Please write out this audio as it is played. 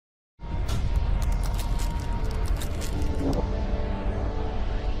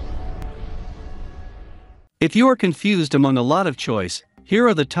If you are confused among a lot of choice, here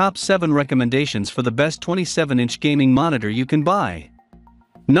are the top 7 recommendations for the best 27-inch gaming monitor you can buy.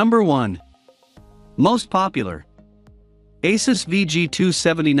 Number 1. Most popular. ASUS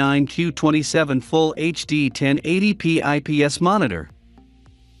VG279Q27 Full HD 1080p IPS Monitor.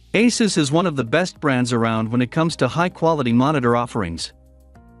 ASUS is one of the best brands around when it comes to high-quality monitor offerings.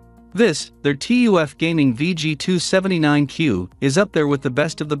 This, their TUF Gaming VG279Q, is up there with the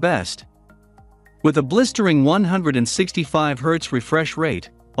best of the best. With a blistering 165Hz refresh rate,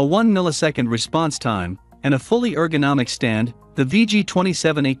 a 1 millisecond response time, and a fully ergonomic stand, the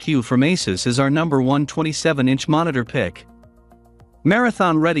VG27AQ from ASUS is our number 1 27-inch monitor pick.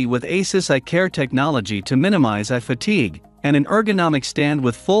 Marathon ready with ASUS eye-care technology to minimize eye fatigue, and an ergonomic stand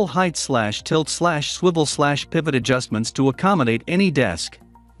with full height/tilt/swivel/pivot adjustments to accommodate any desk.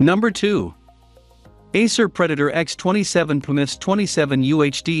 Number 2. Acer Predator X27 Pbmiphzx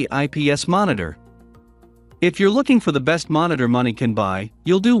UHD IPS Monitor. If you're looking for the best monitor money can buy,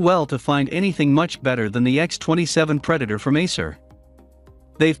 you'll do well to find anything much better than the X27 Predator from Acer.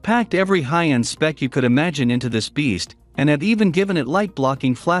 They've packed every high-end spec you could imagine into this beast, and have even given it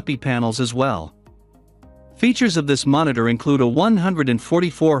light-blocking flappy panels as well. Features of this monitor include a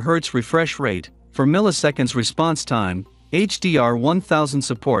 144Hz refresh rate, 4 milliseconds response time, HDR 1000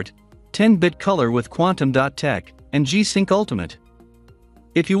 support, 10-bit color with Quantum.Tech, and G-Sync Ultimate.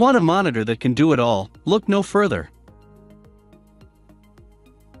 If you want a monitor that can do it all, look no further.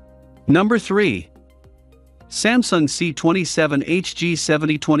 Number 3. Samsung C27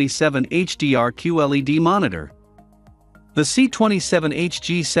 HG7027 HDR QLED Monitor. The C27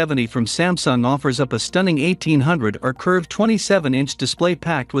 HG70 from Samsung offers up a stunning 1800 or curved 27-inch display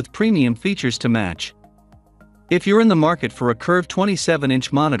packed with premium features to match. If you're in the market for a curved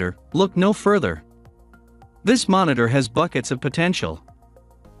 27-inch monitor, look no further. This monitor has buckets of potential.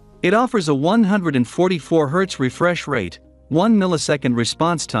 It offers a 144Hz refresh rate, 1 millisecond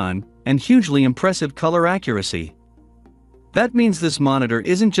response time, and hugely impressive color accuracy. That means this monitor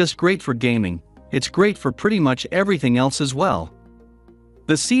isn't just great for gaming, it's great for pretty much everything else as well.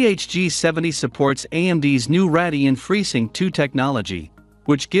 The CHG70 supports AMD's new Radeon FreeSync 2 technology,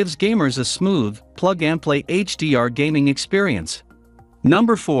 which gives gamers a smooth, plug-and-play HDR gaming experience.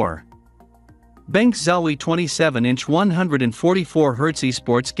 Number 4. BenQ Zowie 27-inch 144Hz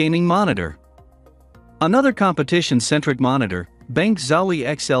Esports Gaming Monitor. Another competition-centric monitor, BenQ Zowie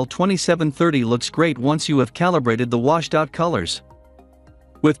XL2730 looks great once you have calibrated the washed-out colors.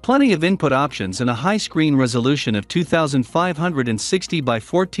 With plenty of input options and a high screen resolution of 2560 by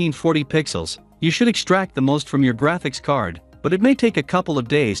 1440 pixels, you should extract the most from your graphics card, but it may take a couple of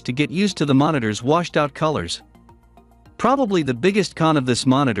days to get used to the monitor's washed-out colors. Probably the biggest con of this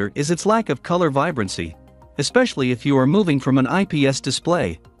monitor is its lack of color vibrancy, especially if you are moving from an IPS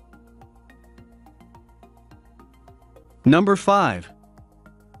display. Number 5.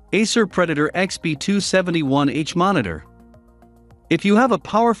 Acer Predator XB271H Monitor. If you have a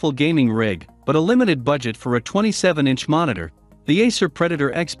powerful gaming rig, but a limited budget for a 27-inch monitor, the Acer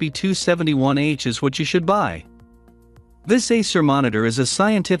Predator XB271H is what you should buy. This Acer monitor is a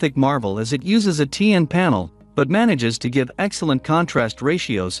scientific marvel as it uses a TN panel, but manages to give excellent contrast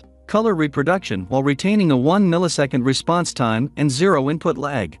ratios, color reproduction while retaining a 1 millisecond response time and 0 input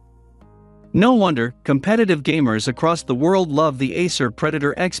lag. No wonder competitive gamers across the world love the Acer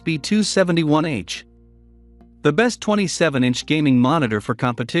Predator XB271H. The best 27-inch gaming monitor for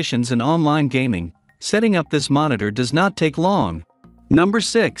competitions and online gaming. Setting up this monitor does not take long. Number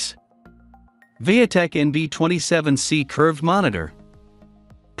 6. VIOTEK NB27C Curved Monitor.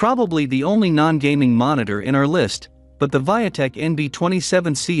 Probably the only non-gaming monitor in our list, but the VIOTEK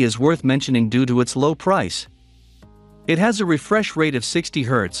NB27C is worth mentioning due to its low price. It has a refresh rate of 60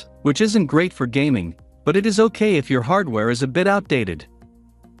 Hz, which isn't great for gaming, but it is okay if your hardware is a bit outdated.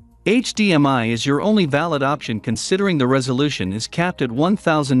 HDMI is your only valid option considering the resolution is capped at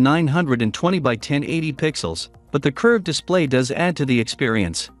 1920 by 1080 pixels, but the curved display does add to the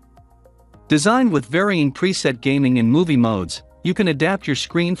experience. Designed with varying preset gaming and movie modes, you can adapt your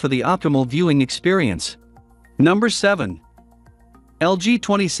screen for the optimal viewing experience. Number 7. LG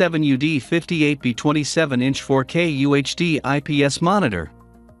 27UD58B 27-inch 4K UHD IPS Monitor.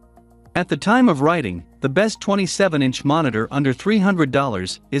 At the time of writing, the best 27-inch monitor under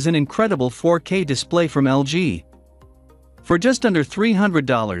 $300 is an incredible 4K display from LG. For just under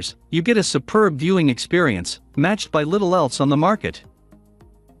 $300, you get a superb viewing experience, matched by little else on the market.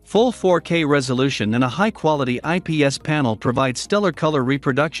 Full 4K resolution and a high-quality IPS panel provide stellar color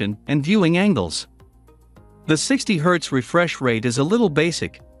reproduction and viewing angles. The 60 Hz refresh rate is a little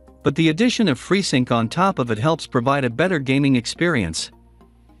basic, but the addition of FreeSync on top of it helps provide a better gaming experience.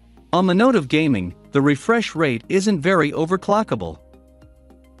 On the note of gaming, the refresh rate isn't very overclockable.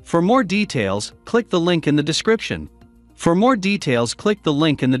 For more details, click the link in the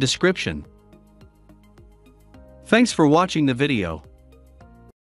description. Thanks for watching the video.